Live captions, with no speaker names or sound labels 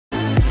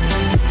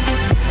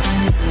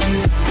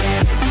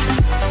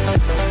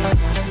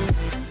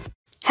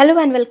Hello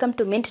and welcome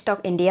to mint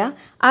talk India.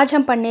 आज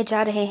हम पढ़ने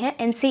जा रहे हैं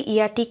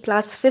NCERT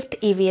क्लास 5th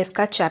EVS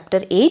का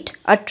chapter 8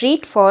 a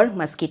treat for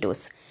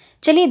mosquitoes.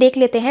 चलिए देख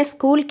लेते हैं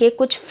स्कूल के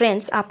कुछ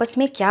फ्रेंड्स आपस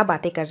में क्या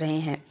बातें कर रहे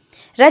हैं।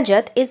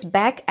 रजत is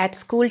back at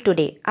school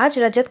today. आज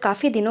रजत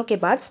काफ़ी दिनों के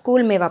बाद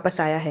स्कूल में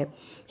वापस आया है।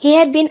 He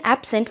had been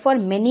absent for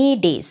many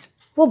days.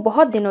 वो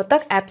बहुत दिनों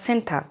तक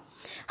एब्सेंट था।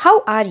 हाउ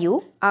आर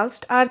यू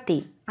आस्क्ड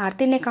आरती।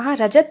 आरती ने कहा,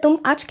 रजत तुम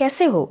आज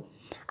कैसे हो?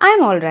 I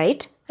am all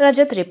right,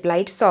 Rajat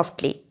replied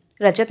softly.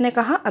 रजत ने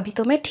कहा, अभी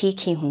तो मैं ठीक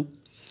ही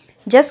हूँ।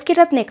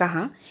 जसकिरत ने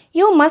कहा,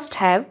 you must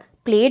have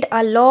played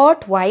a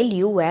lot while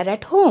you where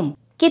at home.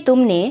 कि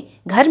तुमने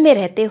घर में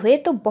रहते हुए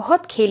तो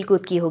बहुत खेल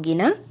कूद की होगी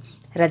ना।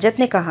 रजत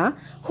ने कहा,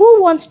 who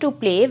wants to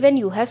play when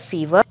you have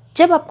fever.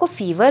 जब आपको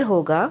फीवर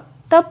होगा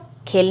तब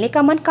खेलने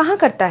का मन कहाँ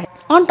करता है।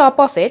 On top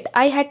of it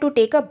I had to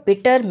take a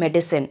bitter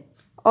medicine.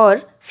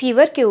 और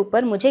फीवर के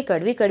ऊपर मुझे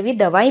कड़वी कड़वी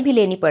दवाई भी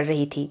लेनी पड़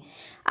रही थी।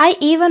 I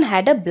even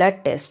had a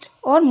blood test.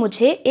 और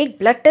मुझे एक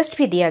ब्लड टेस्ट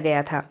भी दिया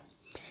गया था।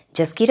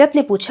 जसकिरत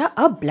ने पूछा,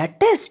 अ ब्लड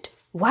टेस्ट?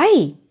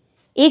 वाई?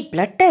 एक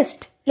ब्लड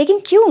टेस्ट?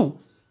 लेकिन क्यों?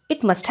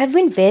 It must have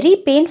been very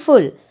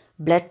painful.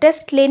 Blood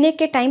test लेने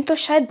के टाइम तो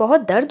शायद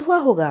बहुत दर्द हुआ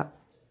होगा।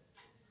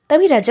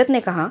 तभी रजत ने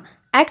कहा,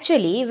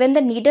 actually when the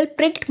needle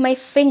प्रिक्ड my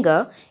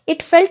finger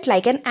it felt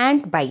like an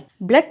ant bite.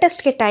 Blood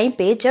test के टाइम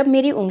पे जब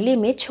मेरी उंगली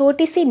में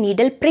छोटी सी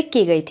नीडल प्रिक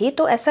की गई थी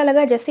तो ऐसा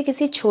लगा जैसे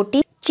किसी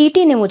छोटी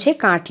चींटी ने मुझे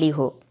काट ली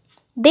हो।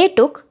 दे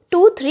टुक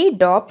 2-3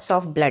 ड्रॉप्स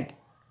ऑफ ब्लड।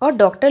 और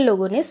डॉक्टर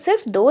लोगों ने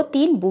सिर्फ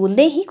 2-3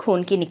 बूंदें ही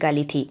खून की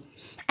निकाली थी।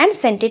 And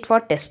sent it for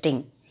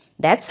testing.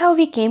 That's how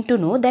we came to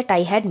know that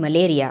I had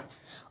malaria.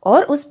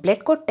 और उस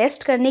ब्लड को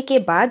टेस्ट करने के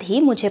बाद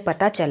ही मुझे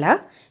पता चला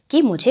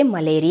कि मुझे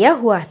मलेरिया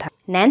हुआ था।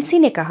 नैन्सी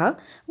ने कहा,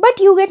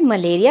 but you get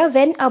malaria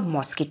when a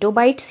mosquito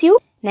bytes you.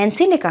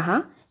 Nancy ने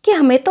कहा कि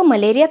हमें तो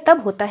मलेरिया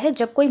तब होता है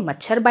जब कोई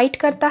मच्छर बाइट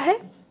करता है।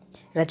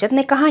 रजत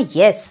ने कहा,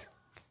 yes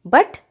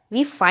but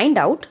we find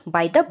out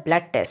by the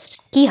blood test.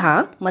 कि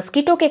हाँ,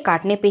 मस्कीटो के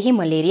काटने पे ही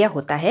मलेरिया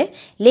होता है,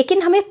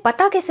 लेकिन हमें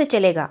पता कैसे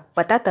चलेगा?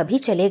 पता तभी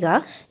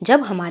चलेगा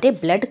जब हमारे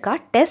ब्लड का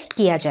टेस्ट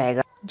किया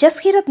जाएगा।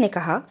 जसकिरत ने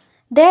कहा,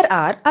 there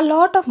are a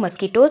lot of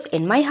mosquitoes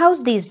in my house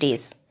these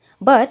days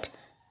but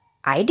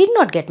I did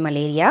not gate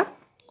malaria.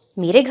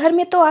 मेरे घर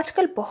में तो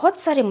आजकल बहुत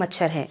सारे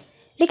मच्छर हैं,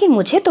 लेकिन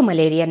मुझे तो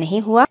मलेरिया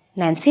नहीं हुआ।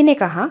 नैन्सी ने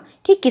कहा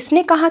कि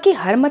किसने कहा कि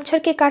हर मच्छर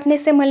के काटने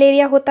से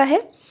मलेरिया होता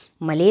है?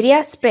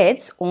 Malaria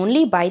spreads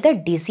only by the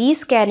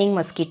disease carrying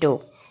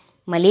mosquito.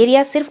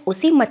 Malaria सिर्फ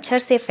उसी मच्छर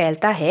से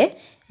फैलता है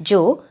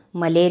जो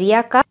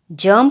मलेरिया का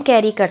जर्म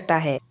कैरी करता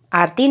है।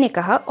 आरती ने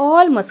कहा,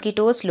 all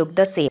mosquitoes look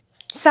the same.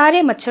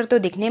 सारे मच्छर तो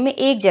दिखने में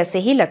एक जैसे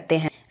ही लगते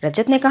हैं।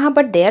 रजत ने कहा,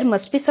 but there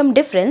must be some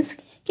difference.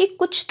 कि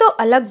कुछ तो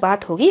अलग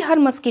बात होगी हर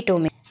मस्कीटो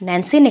में।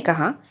 नैन्सी ने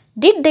कहा,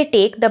 did they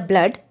take the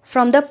blood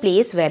from the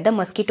place where the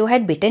mosquito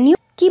had bitten you.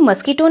 कि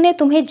मस्कीटो ने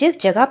तुम्हें जिस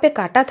जगह पे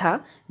काटा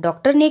था,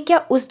 डॉक्टर ने क्या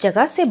उस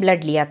जगह से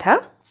ब्लड लिया था?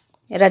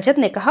 रजत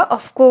ने कहा,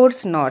 ऑफ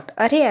कोर्स नॉट।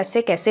 अरे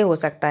ऐसे कैसे हो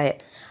सकता है?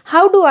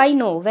 How do I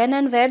know when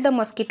and where the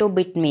mosquito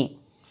bit मी।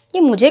 कि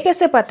मुझे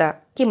कैसे पता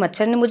कि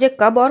मच्छर ने मुझे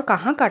कब और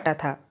कहाँ काटा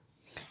था?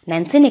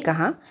 नैन्सी ने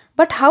कहा,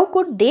 but how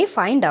could they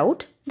find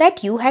out that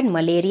you had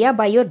malaria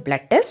by your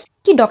blood test.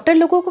 कि डॉक्टर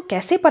लोगों को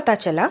कैसे पता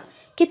चला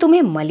कि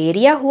तुम्हें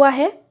मलेरिया हुआ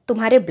है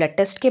तुम्हारे ब्लड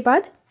टेस्ट के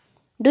बाद?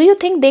 Do you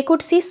think they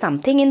could see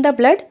something in the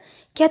blood.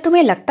 क्या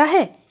तुम्हें लगता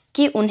है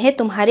कि उन्हें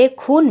तुम्हारे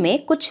खून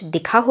में कुछ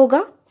दिखा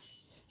होगा?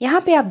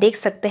 यहाँ पे आप देख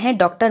सकते हैं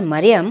doctor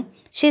Maryam,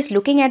 she is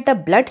looking at the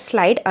blood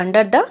slide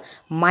under the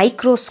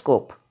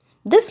microscope.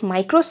 This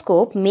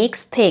microscope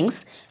makes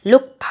things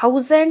look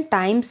 1000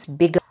 times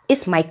bigger.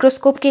 इस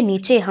माइक्रोस्कोप के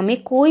नीचे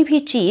हमें कोई भी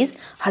चीज़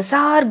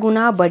 1000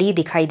 गुना बड़ी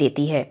दिखाई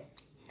देती है।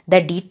 The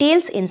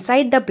details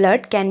inside the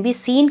blood can be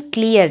seen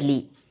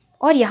clearly.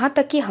 और यहाँ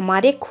तक कि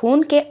हमारे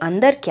खून के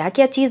अंदर क्या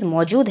क्या चीज़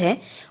मौजूद है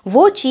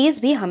वो चीज़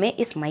भी हमें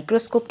इस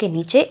माइक्रोस्कोप के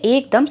नीचे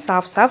एकदम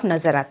साफ साफ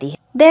नजर आती है।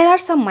 There are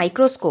some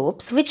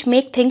microscopes which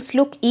make things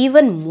look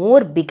even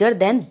more bigger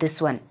than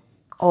this one.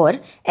 और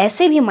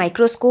ऐसे भी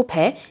माइक्रोस्कोप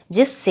है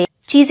जिससे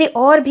चीज़ें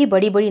और भी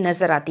बड़ी बड़ी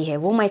नजर आती है।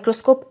 वो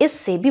माइक्रोस्कोप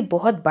इससे भी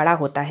बहुत बड़ा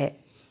होता है।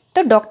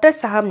 तो डॉक्टर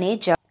साहब ने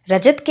जब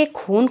रजत के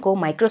खून को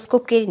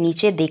माइक्रोस्कोप के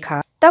नीचे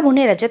देखा तब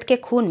उन्हें रजत के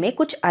खून में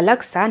कुछ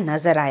अलग सा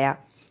नजर आया।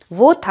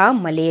 वो था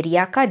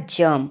मलेरिया का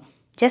जर्म।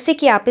 जैसे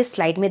कि आप इस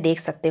स्लाइड में देख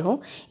सकते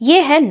हो, ये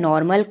है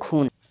नॉर्मल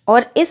खून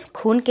और इस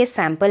खून के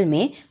सैंपल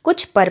में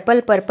कुछ पर्पल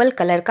पर्पल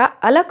कलर का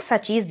अलग सा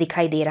चीज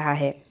दिखाई दे रहा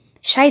है।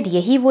 शायद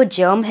यही वो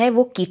जर्म है,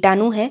 वो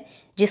कीटाणु है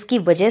जिसकी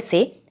वजह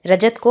से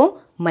रजत को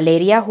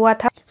मलेरिया हुआ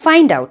था।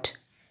 Find out,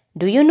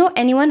 do you know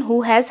anyone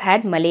who has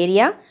had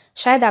malaria.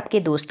 शायद आपके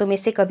दोस्तों में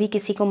से कभी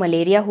किसी को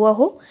मलेरिया हुआ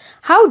हो।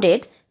 How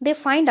did they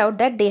find out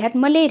that they had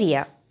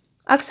malaria.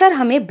 अक्सर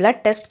हमें ब्लड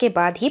टेस्ट के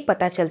बाद ही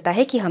पता चलता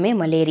है कि हमें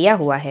मलेरिया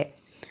हुआ है।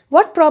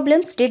 What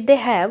problems did they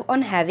have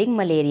on having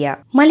malaria?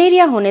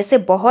 Malaria होने से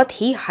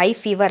बहुत ही हाई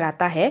फीवर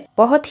आता है,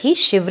 बहुत ही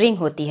शिवरिंग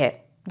होती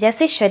है,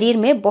 जैसे शरीर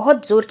में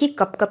बहुत जोर की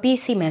कपकपी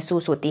सी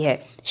महसूस होती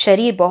है।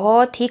 शरीर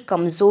बहुत ही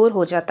कमजोर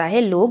हो जाता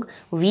है, लोग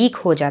वीक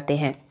हो जाते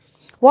हैं।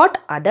 What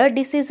other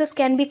diseases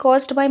can be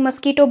caused by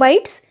mosquito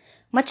bites?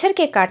 मच्छर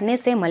के काटने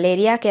से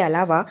मलेरिया के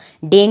अलावा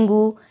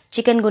डेंगू,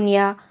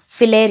 चिकनगुनिया,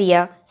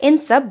 फिलेरिया इन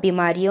सब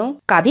बीमारियों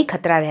का भी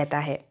खतरा रहता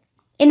है।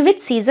 इन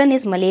विच season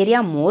is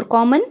malaria more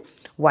common?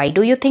 Why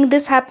do you think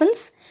this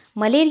happens?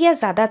 Malaria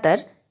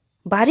ज़्यादातर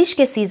बारिश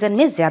के सीजन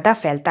में ज़्यादा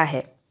फैलता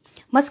है।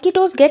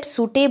 Mosquitoes gate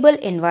suitable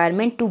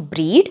environment to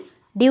breed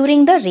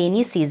during the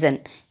rainy season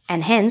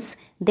and hence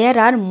there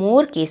are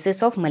more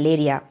cases of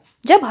malaria.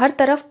 जब हर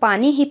तरफ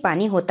पानी ही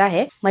पानी होता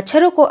है,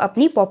 मच्छरों को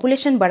अपनी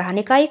पॉपुलेशन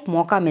बढ़ाने का एक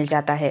मौका मिल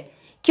जाता है,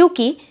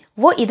 क्योंकि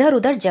वो इधर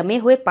उधर जमे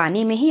हुए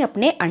पानी में ही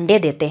अपने अंडे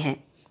देते हैं।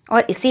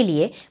 और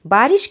इसीलिए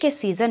बारिश के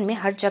सीजन में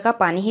हर जगह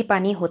पानी ही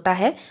पानी होता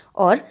है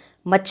और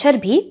मच्छर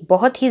भी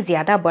बहुत ही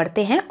ज़्यादा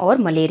बढ़ते हैं और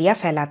मलेरिया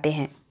फैलाते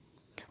हैं।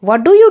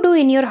 What do you do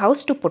in your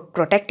house to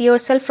protect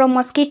yourself from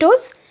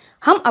mosquitoes?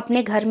 हम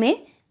अपने घर में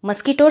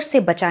मस्कीटोज से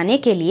बचाने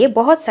के लिए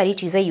बहुत सारी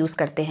चीज़ें यूज़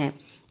करते हैं,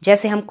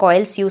 जैसे हम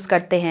कॉइल्स यूज़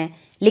करते हैं,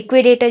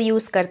 लिक्विडेटर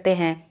यूज़ करते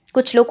हैं,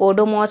 कुछ लोग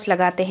ओडोमॉस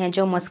लगाते हैं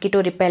जो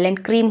मस्कीटो रिपेलेंट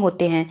क्रीम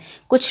होते हैं,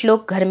 कुछ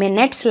लोग घर में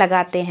नेट्स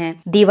लगाते हैं,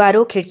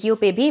 दीवारों खिड़कियों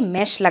पे भी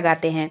मैश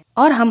लगाते हैं,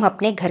 और हम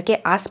अपने घर के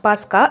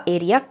आसपास का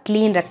एरिया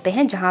क्लीन रखते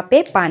हैं जहाँ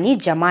पे पानी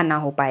जमा ना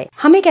हो पाए।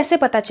 हमें कैसे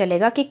पता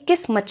चलेगा कि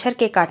किस मच्छर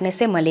के काटने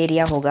से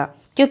मलेरिया होगा?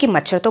 क्योंकि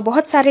मच्छर तो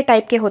बहुत सारे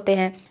टाइप के होते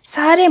हैं।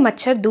 सारे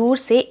मच्छर दूर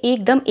से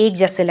एकदम एक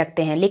जैसे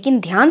लगते हैं, लेकिन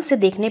ध्यान से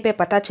देखने पे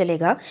पता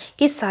चलेगा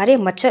कि सारे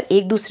मच्छर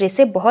एक दूसरे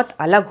से बहुत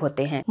अलग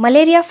होते हैं।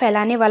 मलेरिया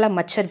फैलाने वाला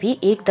मच्छर भी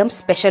एकदम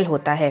स्पेशल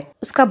होता है।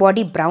 उसका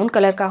बॉडी ब्राउन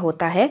कलर का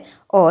होता है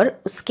और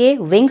उसके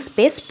विंग्स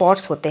पे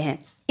स्पॉट्स होते हैं।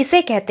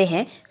 इसे कहते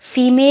हैं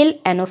फीमेल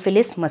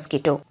एनोफिलिस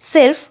मस्कीटो।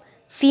 सिर्फ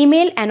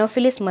फीमेल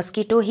एनोफिलिस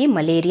मस्कीटो ही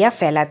मलेरिया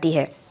फैलाती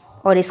है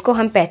और इसको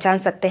हम पहचान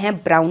सकते हैं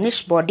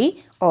ब्राउनिश बॉडी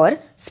और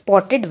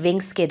स्पॉटेड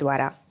विंग्स के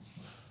द्वारा।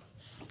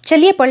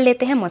 चलिए पढ़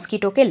लेते हैं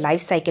मस्कीटो के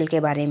लाइफ साइकिल के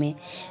बारे में।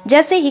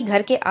 जैसे ही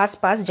घर के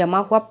आसपास जमा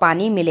हुआ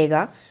पानी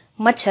मिलेगा,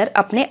 मच्छर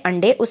अपने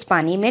अंडे उस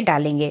पानी में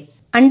डालेंगे।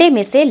 अंडे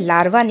में से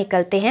लार्वा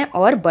निकलते हैं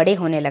और बड़े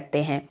होने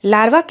लगते हैं।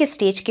 लार्वा के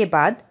स्टेज के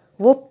बाद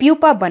वो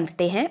प्यूपा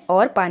बनते हैं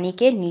और पानी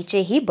के नीचे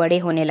ही बड़े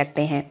होने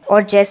लगते हैं।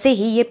 और जैसे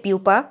ही ये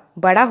प्यूपा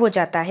बड़ा हो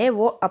जाता है,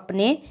 वो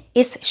अपने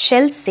इस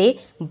शेल से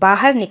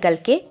बाहर निकल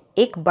के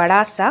एक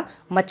बड़ा सा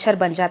मच्छर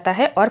बन जाता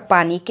है और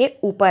पानी के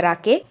ऊपर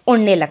आके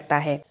उड़ने लगता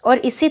है। और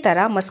इसी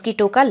तरह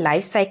मस्कीटो का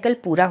लाइफ साइकिल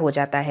पूरा हो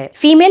जाता है।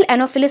 फीमेल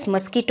एनोफिलिस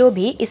मस्कीटो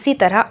भी इसी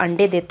तरह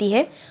अंडे देती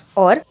है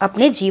और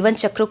अपने जीवन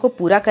चक्र को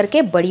पूरा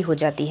करके बड़ी हो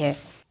जाती है।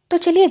 तो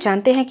चलिए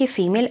जानते हैं कि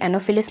फीमेल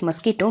एनोफिलिस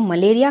मस्कीटो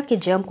मलेरिया के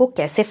जर्म को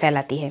कैसे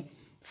फैलाती है।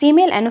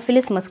 Female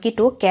Anopheles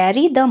mosquito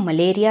carry the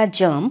malaria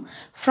germ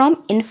from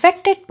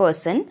infected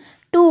person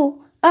to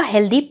a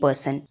healthy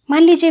person.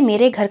 मान लीजिए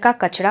मेरे घर का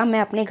कचरा मैं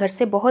अपने घर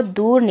से बहुत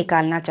दूर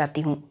निकालना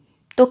चाहती हूँ,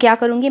 तो क्या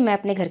करूँगी? मैं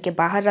अपने घर के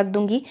बाहर रख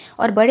दूंगी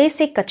और बड़े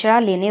से कचरा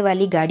लेने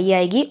वाली गाड़ी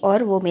आएगी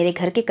और वो मेरे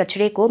घर के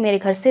कचरे को मेरे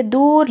घर से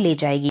दूर ले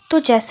जाएगी। तो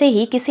जैसे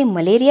ही किसी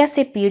मलेरिया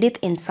से पीड़ित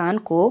इंसान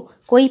को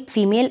कोई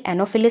फीमेल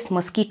एनोफिलिस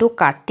मस्कीटो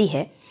काटती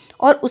है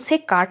और उसे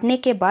काटने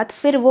के बाद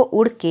फिर वो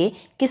उड़ के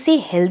किसी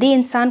हेल्दी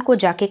इंसान को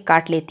जाके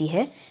काट लेती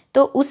है,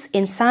 तो उस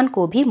इंसान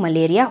को भी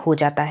मलेरिया हो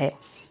जाता है,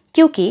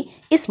 क्योंकि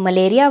इस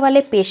मलेरिया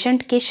वाले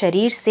पेशेंट के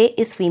शरीर से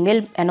इस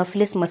फीमेल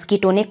एनोफिलिस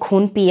मस्कीटो ने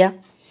खून पिया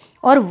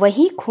और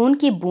वही खून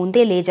की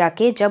बूंदें ले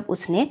जाके जब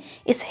उसने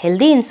इस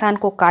हेल्दी इंसान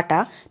को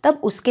काटा,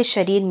 तब उसके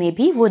शरीर में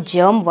भी वो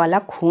जर्म वाला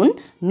खून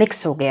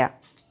मिक्स हो गया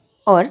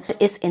और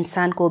इस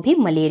इंसान को भी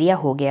मलेरिया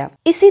हो गया।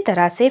 इसी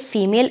तरह से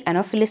फीमेल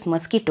एनोफिलिस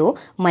मस्कीटो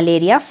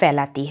मलेरिया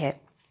फैलाती है।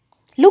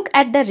 Look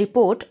at the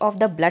report of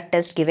the blood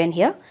test given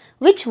here.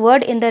 Which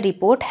word in the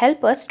report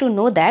help us to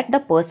know that the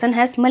person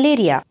has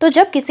malaria? तो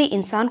जब किसी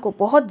इंसान को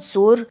बहुत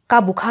जोर का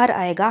बुखार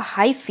आएगा,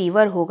 हाई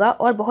फीवर होगा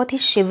और बहुत ही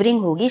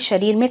शिवरिंग होगी,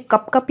 शरीर में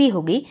कपकपी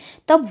होगी,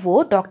 तब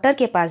वो डॉक्टर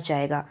के पास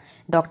जाएगा।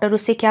 डॉक्टर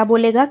उससे क्या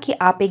बोलेगा कि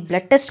आप एक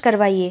ब्लड टेस्ट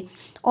करवाइए,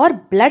 और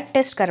ब्लड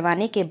टेस्ट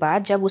करवाने के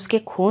बाद जब उसके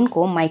खून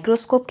को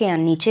माइक्रोस्कोप के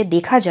नीचे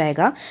देखा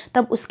जाएगा,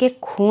 तब उसके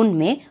खून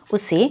में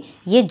उसे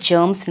ये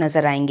जर्म्स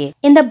नजर आएंगे।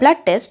 In the blood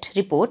test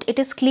report it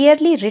is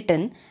clearly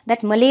written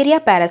that malaria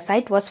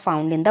parasite was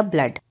found in the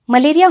blood.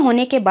 Malaria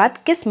होने के बाद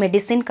किस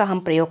मेडिसिन का हम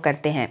प्रयोग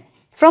करते हैं?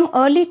 From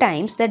early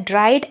times, the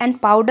dried and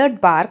powdered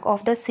bark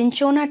of the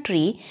cinchona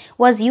tree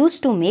was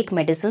used to make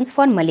medicines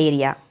for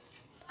malaria.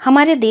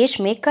 हमारे देश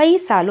में कई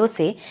सालों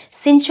से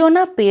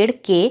सिंचोना पेड़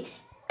के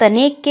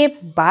तने के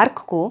बार्क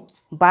को,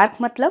 बार्क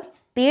मतलब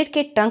पेड़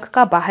के ट्रंक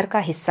का बाहर का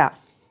हिस्सा,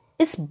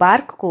 इस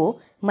बार्क को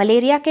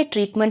मलेरिया के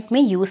ट्रीटमेंट में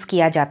यूज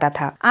किया जाता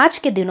था। आज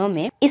के दिनों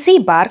में इसी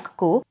बार्क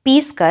को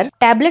पीसकर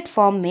टैबलेट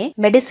फॉर्म में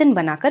मेडिसिन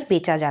बनाकर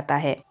बेचा जाता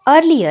है।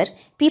 Earlier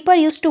people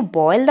used to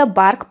boil the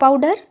bark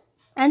powder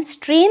and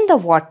strain the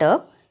water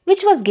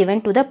which was given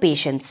to the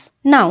patients.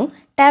 Now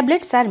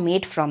tablets are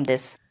made from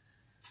this.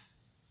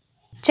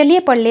 चलिए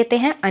पढ़ लेते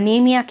हैं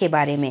अनीमिया के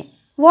बारे में।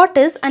 What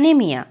is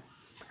anemia?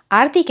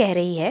 आरती कह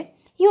रही है,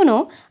 You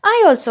know,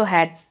 I also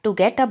had to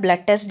get a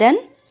blood test done,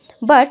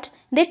 but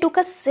they took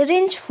a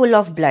syringe full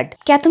of blood.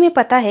 क्या तुम्हें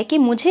पता है कि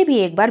मुझे भी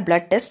एक बार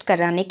ब्लड टेस्ट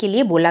कराने के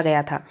लिए बोला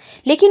गया था,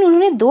 लेकिन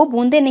उन्होंने 2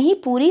 बूंदे नहीं,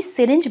 पूरी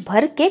सिरिंज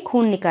भर के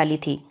खून निकाली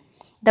थी।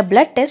 The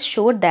blood test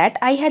showed that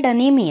I had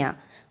anemia.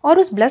 और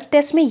उस ब्लड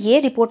टेस्ट में ये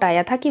रिपोर्ट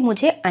आया था कि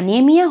मुझे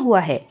अनीमिया हुआ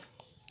है।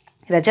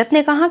 रजत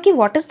ने कहा कि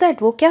व्हाट इज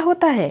दैट, वो क्या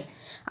होता है?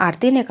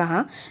 आरती ने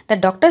कहा the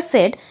doctor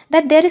said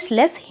that there is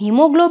less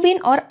haemoglobin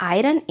और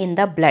iron in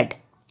the blood.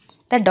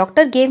 The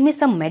doctor gave me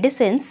some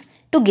medicines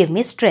to give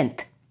me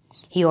strength.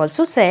 He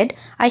also said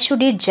I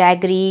should eat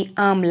jaggery,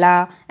 amla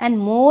and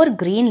more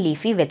green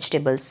leafy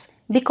vegetables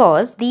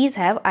because these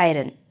have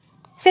iron.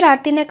 फिर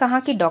आरती ने कहा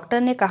कि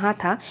doctor ने कहा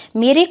था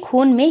मेरे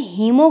खून में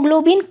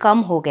हीमोग्लोबिन कम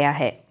हो गया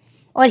है,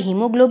 और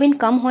हीमोग्लोबिन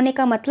कम होने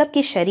का मतलब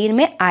कि शरीर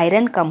में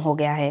आयरन कम हो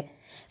गया है।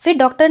 फिर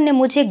डॉक्टर ने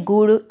मुझे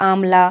गुड़,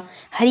 आंवला,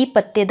 हरी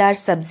पत्तेदार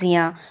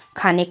सब्जियां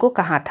खाने को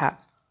कहा था,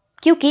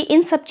 क्योंकि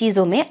इन सब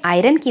चीज़ों में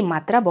आयरन की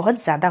मात्रा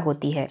बहुत ज़्यादा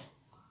होती है।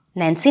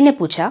 नैन्सी ने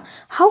पूछा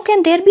how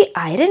can there be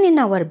iron in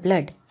our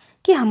blood,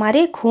 कि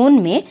हमारे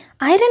खून में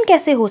आयरन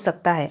कैसे हो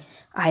सकता है?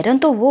 आयरन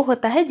तो वो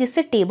होता है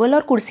जिससे टेबल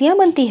और कुर्सियां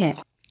बनती हैं।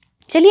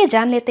 चलिए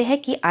जान लेते हैं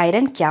कि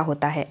आयरन क्या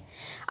होता है।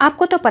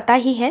 आपको तो पता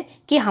ही है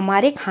कि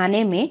हमारे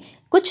खाने में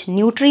कुछ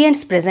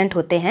न्यूट्रिएंट्स प्रेजेंट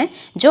होते हैं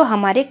जो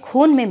हमारे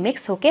खून में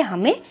मिक्स होकर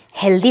हमें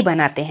हेल्दी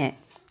बनाते हैं।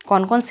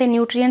 कौन कौन से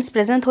न्यूट्रिएंट्स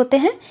प्रेजेंट होते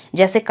हैं?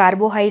 जैसे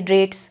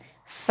कार्बोहाइड्रेट्स,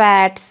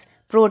 फैट्स,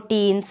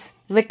 प्रोटीन्स,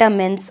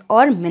 विटामिन्स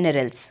और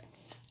मिनरल्स।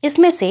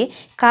 इसमें से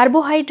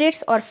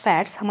कार्बोहाइड्रेट्स और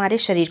फैट्स हमारे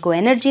शरीर को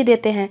एनर्जी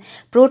देते हैं,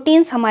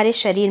 प्रोटीन्स हमारे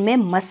शरीर में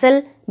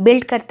मसल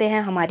बिल्ड करते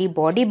हैं, हमारी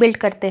बॉडी बिल्ड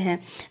करते हैं,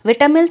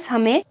 विटामिन्स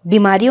हमें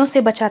बीमारियों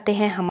से बचाते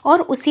हैं हम,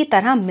 और उसी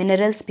तरह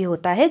मिनरल्स भी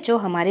होता है जो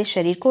हमारे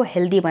शरीर को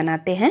हेल्दी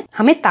बनाते हैं,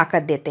 हमें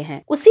ताकत देते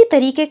हैं। उसी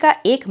तरीके का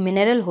एक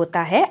मिनरल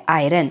होता है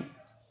आयरन,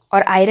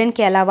 और आयरन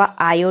के अलावा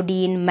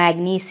आयोडीन,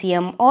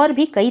 मैग्नीशियम और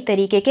भी कई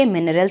तरीके के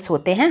मिनरल्स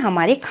होते हैं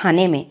हमारे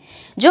खाने में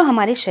जो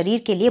हमारे शरीर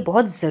के लिए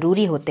बहुत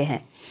ज़रूरी होते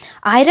हैं।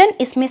 आयरन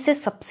इसमें से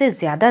सबसे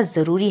ज़्यादा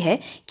ज़रूरी है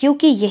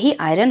क्योंकि यही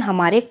आयरन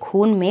हमारे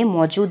खून में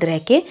मौजूद रह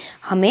के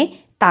हमें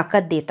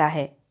ताकत देता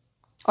है,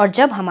 और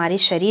जब हमारे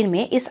शरीर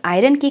में इस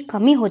आयरन की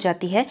कमी हो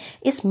जाती है,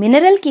 इस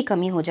मिनरल की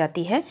कमी हो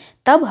जाती है,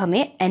 तब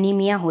हमें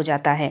एनीमिया हो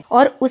जाता है,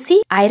 और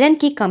उसी आयरन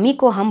की कमी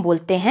को हम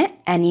बोलते हैं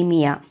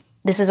anaemia.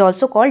 This is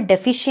also called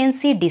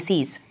deficiency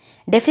disease.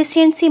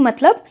 Deficiency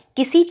मतलब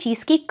किसी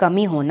चीज़ की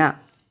कमी होना,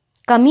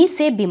 कमी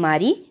से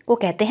बीमारी को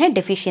कहते हैं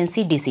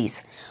डेफिशिएंसी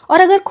डिसीज।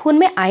 और अगर खून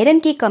में आयरन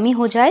की कमी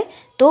हो जाए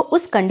तो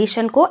उस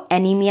कंडीशन को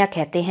एनीमिया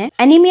कहते हैं।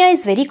 Anaemia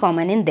is very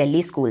common in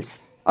Delhi schools,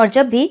 और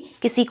जब भी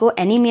किसी को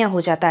एनीमिया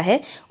हो जाता है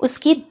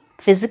उसकी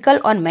फिजिकल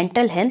और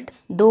मेंटल हेल्थ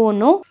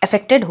दोनों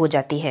अफेक्टेड हो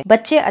जाती है।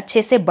 बच्चे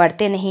अच्छे से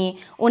बढ़ते नहीं,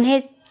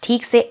 उन्हें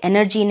ठीक से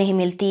एनर्जी नहीं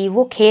मिलती,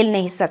 वो खेल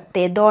नहीं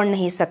सकते, दौड़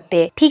नहीं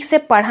सकते, ठीक से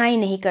पढ़ाई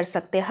नहीं कर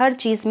सकते, हर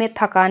चीज़ में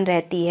थकान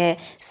रहती है,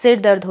 सिर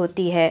दर्द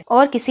होती है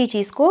और किसी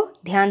चीज़ को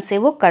ध्यान से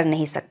वो कर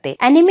नहीं सकते।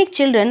 Anaemic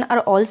children are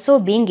also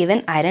being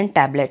given iron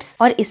tablets,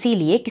 और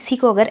इसीलिए किसी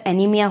को अगर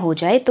एनीमिया हो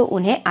जाए तो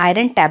उन्हें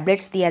आयरन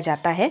टैबलेट्स दिया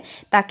जाता है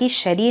ताकि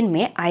शरीर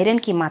में आयरन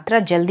की मात्रा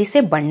जल्दी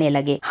से बढ़ने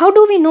लगे। How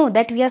do we know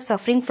that we are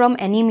suffering from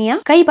anaemia?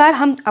 कई बार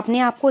हम अपने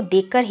आप को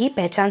देखकर ही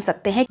पहचान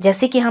सकते हैं,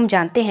 जैसे कि हम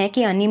जानते हैं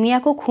कि एनीमिया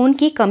को खून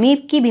की कमी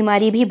की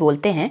बीमारी भी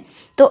बोलते हैं।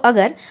 तो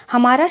अगर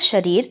हमारा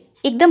शरीर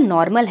एकदम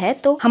नॉर्मल है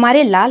तो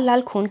हमारे लाल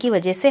लाल खून की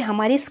वजह से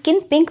हमारी स्किन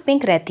पिंक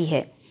पिंक रहती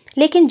है,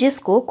 लेकिन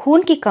जिसको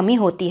खून की कमी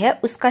होती है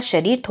उसका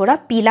शरीर थोड़ा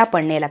पीला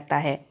पड़ने लगता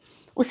है।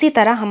 उसी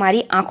तरह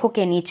हमारी आंखों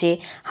के नीचे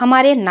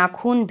हमारे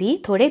नाखून भी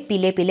थोड़े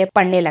पीले पीले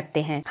पड़ने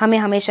लगते हैं। हमें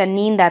हमेशा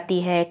नींद आती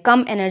है,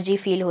 कम एनर्जी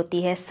फील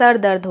होती है, सर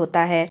दर्द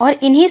होता है, और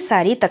इन्हीं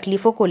सारी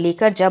तकलीफों को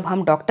लेकर जब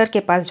हम डॉक्टर के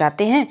पास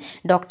जाते हैं,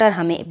 डॉक्टर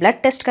हमें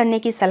ब्लड टेस्ट करने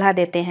की सलाह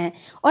देते हैं,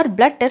 और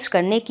ब्लड टेस्ट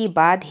करने के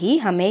बाद ही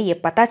हमें ये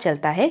पता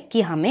चलता है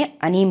कि हमें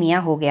अनीमिया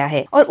हो गया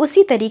है। और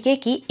उसी तरीके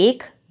की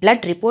एक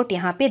ब्लड रिपोर्ट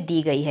यहाँ पे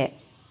दी गई है।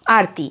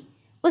 आरती,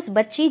 उस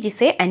बच्ची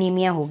जिसे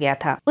एनीमिया हो गया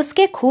था,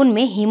 उसके खून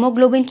में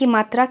हीमोग्लोबिन की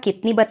मात्रा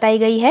कितनी बताई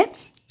गई है?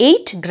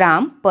 8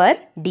 ग्राम पर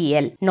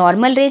DL।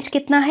 नॉर्मल रेंज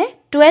कितना है?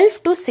 12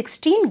 to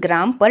 16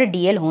 ग्राम पर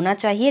DL होना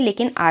चाहिए,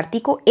 लेकिन आरती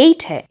को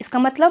 8 है। इसका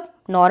मतलब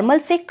नॉर्मल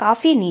से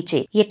काफी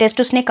नीचे। ये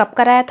टेस्ट उसने कब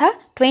कराया था?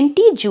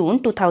 20 जून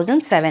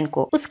 2007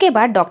 को। उसके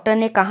बाद डॉक्टर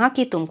ने कहा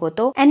कि तुमको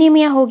तो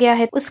एनीमिया हो गया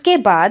है। उसके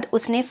बाद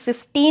उसने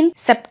 15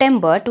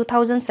 सितंबर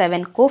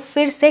 2007 को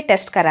फिर से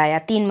टेस्ट कराया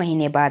 3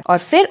 महीने बाद, और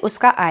फिर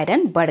उसका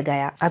आयरन बढ़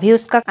गया। अभी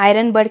उसका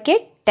आयरन बढ़ के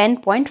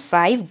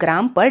 10.5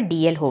 ग्राम पर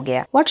DL हो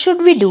गया। What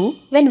should we do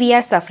when we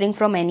are suffering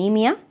from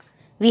anemia?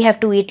 We have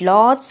to eat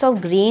lots of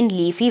green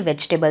leafy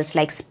vegetables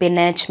like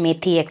spinach,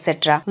 methi,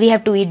 etc. We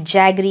have to eat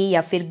jaggery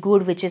या फिर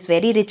good which is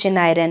very rich in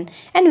iron,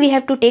 and we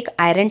have to take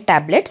iron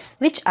tablets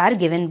which are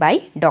given by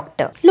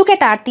doctor. Look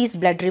at Aarti's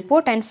blood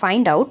report and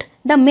find out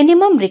the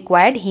minimum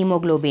required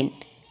hemoglobin.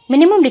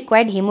 Minimum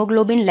required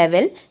hemoglobin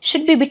level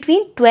should be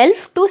between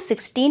 12 to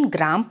 16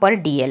 gram per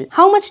DL.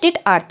 How much did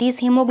Aarti's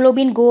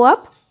hemoglobin go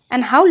up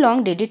and how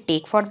long did it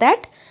take for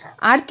that?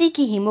 आरती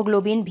की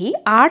haemoglobin भी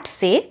 8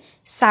 से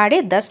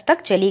 10.5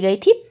 तक चली गई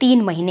थी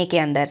 3 महीने के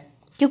अंदर,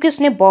 क्योंकि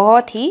उसने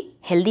बहुत ही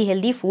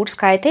हेल्दी फूड्स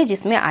खाए थे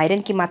जिसमें आयरन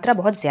की मात्रा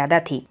बहुत ज्यादा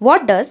थी।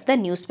 What does the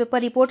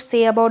newspaper report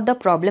say about the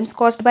problems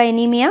caused by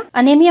anaemia?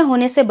 Anaemia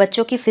होने से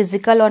बच्चों की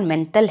फिजिकल और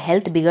मेंटल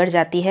हेल्थ बिगड़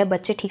जाती है,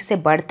 बच्चे ठीक से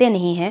बढ़ते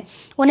नहीं हैं,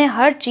 उन्हें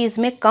हर चीज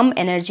में कम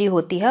एनर्जी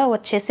होती है और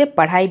अच्छे से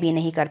पढ़ाई भी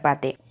नहीं कर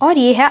पाते। और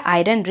ये है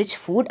आयरन रिच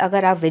फूड।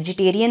 अगर आप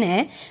वेजिटेरियन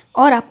हैं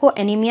और आपको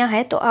एनीमिया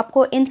है तो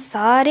आपको इन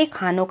सारे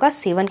खानों का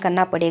सेवन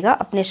करना पड़ेगा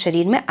अपने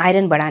शरीर में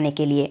आयरन बढ़ाने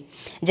के लिए,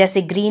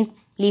 जैसे green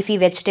leafy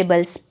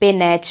vegetables,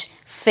 spinach,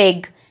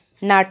 fig,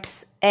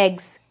 nuts,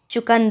 eggs,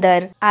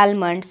 चुकंदर,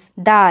 आलमंड्स,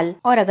 दाल।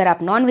 और अगर आप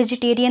नॉन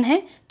वेजिटेरियन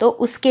हैं तो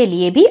उसके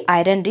लिए भी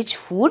आयरन रिच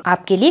फूड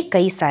आपके लिए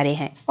कई सारे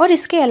हैं। और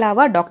इसके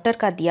अलावा डॉक्टर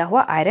का दिया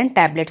हुआ आयरन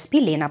टैबलेट्स भी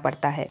लेना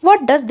पड़ता है।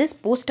 व्हाट डज दिस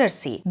पोस्टर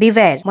से?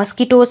 Beware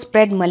mosquito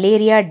spread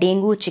malaria,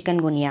 dengue,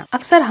 chikungunya.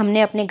 अक्सर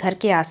हमने अपने घर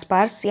के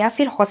आसपास या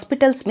फिर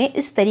हॉस्पिटल्स में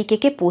इस तरीके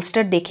के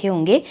पोस्टर देखे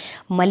होंगे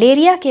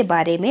मलेरिया के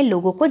बारे में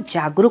लोगों को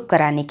जागरूक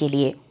कराने के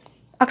लिए।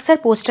 अक्सर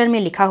पोस्टर में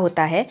लिखा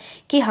होता है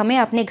कि हमें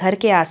अपने घर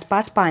के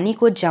आसपास पानी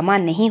को जमा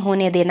नहीं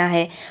होने देना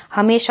है,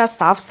 हमेशा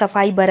साफ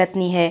सफाई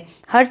बरतनी है,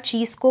 हर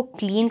चीज़ को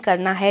क्लीन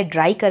करना है,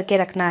 ड्राई करके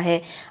रखना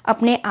है,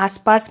 अपने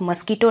आसपास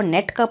मस्कीटो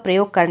नेट का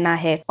प्रयोग करना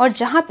है और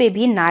जहाँ पे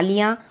भी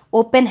नालियाँ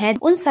ओपन है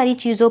उन सारी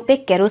चीज़ों पे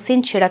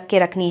केरोसिन छिड़क के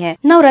रखनी है।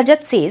 Now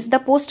Rajat says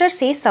the poster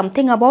से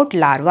something about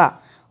larva.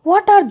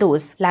 What are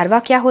those? Larva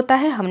क्या होता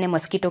है हमने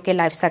मस्कीटो के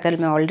लाइफ साइकिल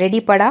में ऑलरेडी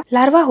पढ़ा।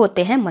 लार्वा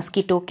होते हैं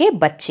मस्कीटो के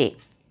बच्चे।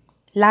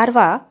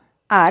 Larva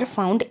are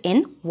found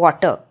in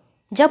water.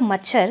 जब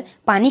मच्छर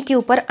पानी के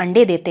ऊपर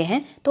अंडे देते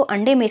हैं तो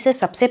अंडे में से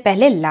सबसे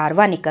पहले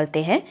लार्वा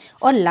निकलते हैं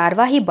और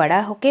लार्वा ही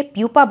बड़ा होके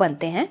प्यूपा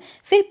बनते हैं,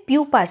 फिर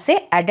प्यूपा से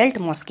एडल्ट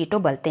मॉस्किटो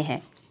बनते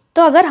हैं।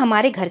 तो अगर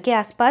हमारे घर के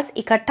आसपास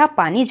इकट्ठा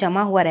पानी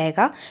जमा हुआ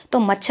रहेगा तो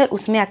मच्छर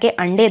उसमें आके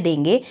अंडे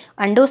देंगे,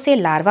 अंडों से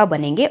लार्वा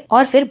बनेंगे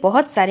और फिर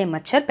बहुत सारे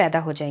मच्छर पैदा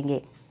हो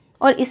जाएंगे।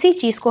 और इसी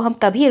चीज को हम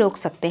तभी रोक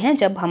सकते हैं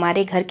जब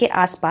हमारे घर के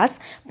आसपास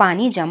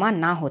पानी जमा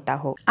ना होता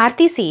हो।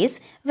 आरती says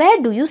where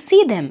do you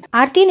see them?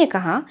 आरती ने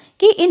कहा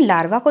कि इन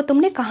लार्वा को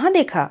तुमने कहाँ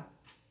देखा?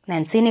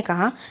 नैन्सी ने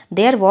कहा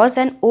there was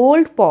an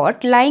old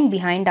pot lying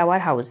behind our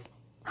house.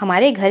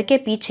 हमारे घर के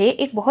पीछे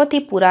एक बहुत ही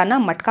पुराना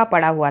मटका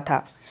पड़ा हुआ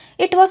था।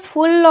 It was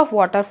full of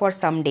water for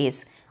some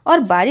days. और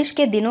बारिश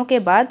के दिनों के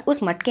बाद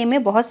उस मटके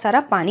में बहुत सारा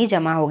पानी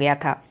जमा हो गया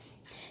था।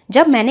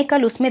 जब मैंने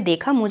कल उसमें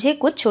देखा मुझे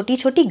कुछ छोटी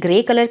छोटी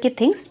ग्रे कलर की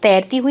थिंग्स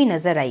तैरती हुई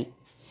नजर आई।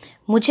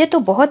 मुझे तो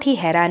बहुत ही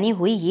हैरानी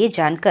हुई ये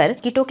जानकर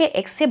कीटों के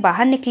एग्स से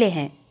बाहर निकले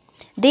हैं।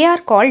 They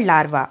are called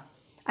larva.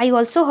 I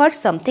also heard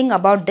something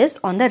about this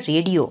on the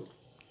radio.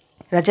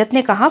 रजत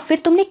ने कहा फिर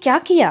तुमने क्या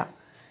किया?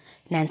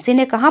 नैन्सी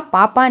ने कहा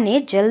पापा ने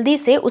जल्दी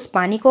से उस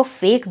पानी को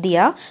फेंक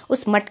दिया,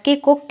 उस मटके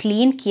को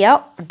क्लीन किया,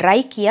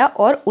 ड्राई किया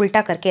और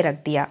उल्टा करके रख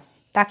दिया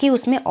ताकि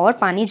उसमें और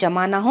पानी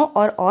जमा ना हो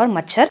और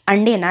मच्छर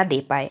अंडे ना दे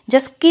पाए।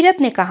 जसकीरत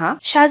ने कहा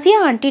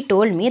Shazia aunty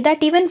told me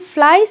that even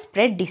fly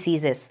spread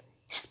diseases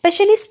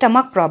specially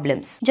stomach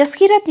problems.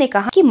 Jaskirat ने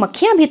कहा कि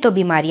मक्खियां भी तो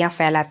बीमारियां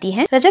फैलाती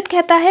हैं। रजत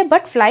कहता है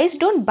बट फ्लाइज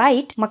डोंट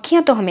बाइट।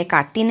 मक्खियां तो हमें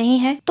काटती नहीं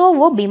है तो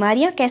वो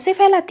बीमारियां कैसे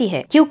फैलाती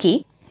है?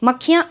 क्योंकि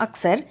मक्खियां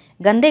अक्सर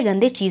गंदे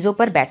गंदे चीजों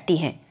पर बैठती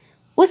हैं।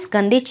 उस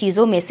गंदे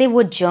चीजों में से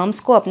वो जर्म्स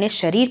को अपने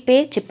शरीर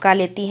पे चिपका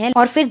लेती हैं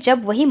और फिर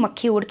जब वही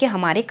मक्खी उड़ के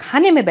हमारे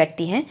खाने में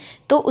बैठती हैं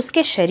तो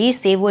उसके शरीर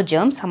से वो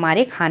जर्म्स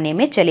हमारे खाने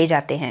में चले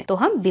जाते हैं तो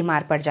हम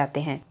बीमार पड़ जाते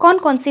हैं। कौन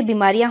कौन सी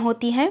बीमारियां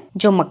होती हैं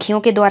जो मक्खियों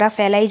के द्वारा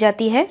फैलाई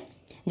जाती है?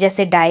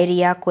 जैसे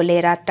डायरिया,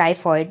 कोलेरा,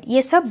 टाइफॉइड,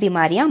 ये सब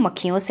बीमारियां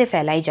मक्खियों से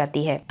फैलाई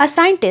जाती है। A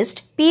scientist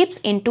peeps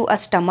into a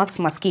stomach's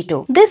mosquito.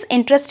 This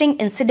interesting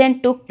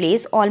incident took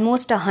place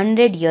almost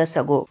 100 years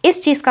ago.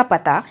 इस चीज का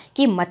पता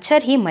कि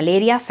मच्छर ही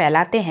मलेरिया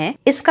फैलाते हैं,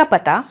 इसका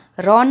पता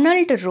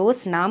रोनाल्ड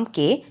रोस नाम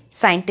के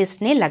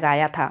साइंटिस्ट ने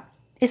लगाया था।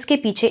 इसके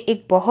पीछे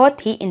एक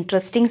बहुत ही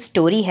इंटरेस्टिंग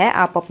स्टोरी है,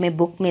 आप अपने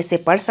बुक में से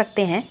पढ़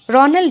सकते हैं।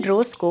 रोनाल्ड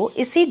रोस को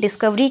इसी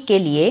डिस्कवरी के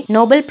लिए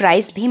नोबेल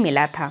प्राइज भी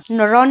मिला था।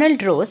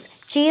 Ronald rows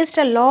chased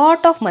a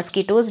lot of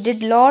mosquitoes,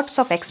 did lots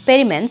of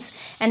experiments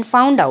and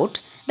found out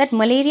that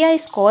malaria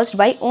is caused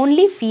by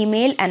only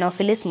female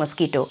anopheles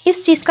mosquito.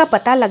 इस चीज का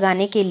पता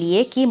लगाने के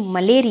लिए कि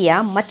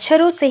मलेरिया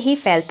मच्छरों से ही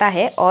फैलता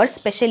है और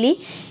स्पेशली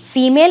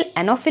फीमेल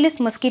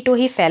एनोफिलिस मस्कीटो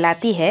ही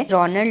फैलाती है।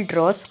 रोनाल्ड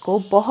रोस को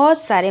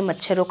बहुत सारे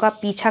मच्छरों का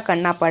पीछा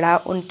करना पड़ा,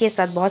 उनके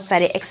साथ बहुत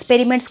सारे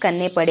एक्सपेरिमेंट्स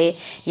करने पड़े,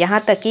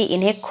 यहाँ तक कि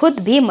इन्हें खुद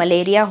भी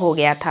मलेरिया हो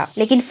गया था,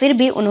 लेकिन फिर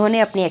भी उन्होंने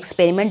अपनी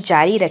एक्सपेरिमेंट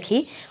जारी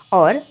रखी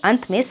और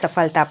अंत में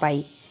सफलता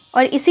पाई।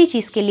 और इसी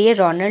चीज के लिए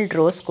रोनाल्ड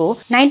रोस को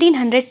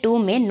 1902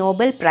 में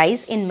नोबेल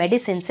प्राइज इन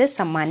मेडिसिन से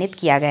सम्मानित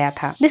किया गया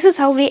था। This is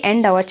how we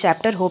and our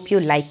chapter. Hope you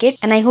like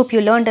it and I hope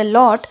you learned a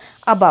lot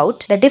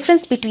about the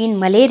difference between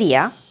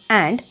malaria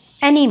and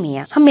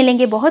anaemia. हम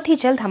मिलेंगे बहुत ही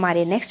जल्द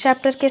हमारे नेक्स्ट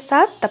चैप्टर के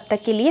साथ। तब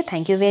तक के लिए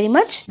thank you very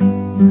much.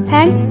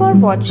 Thanks for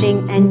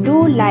watching and do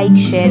like,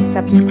 share,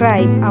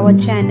 subscribe our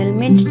channel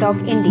Mint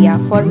Talk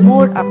India for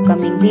more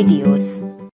upcoming videos.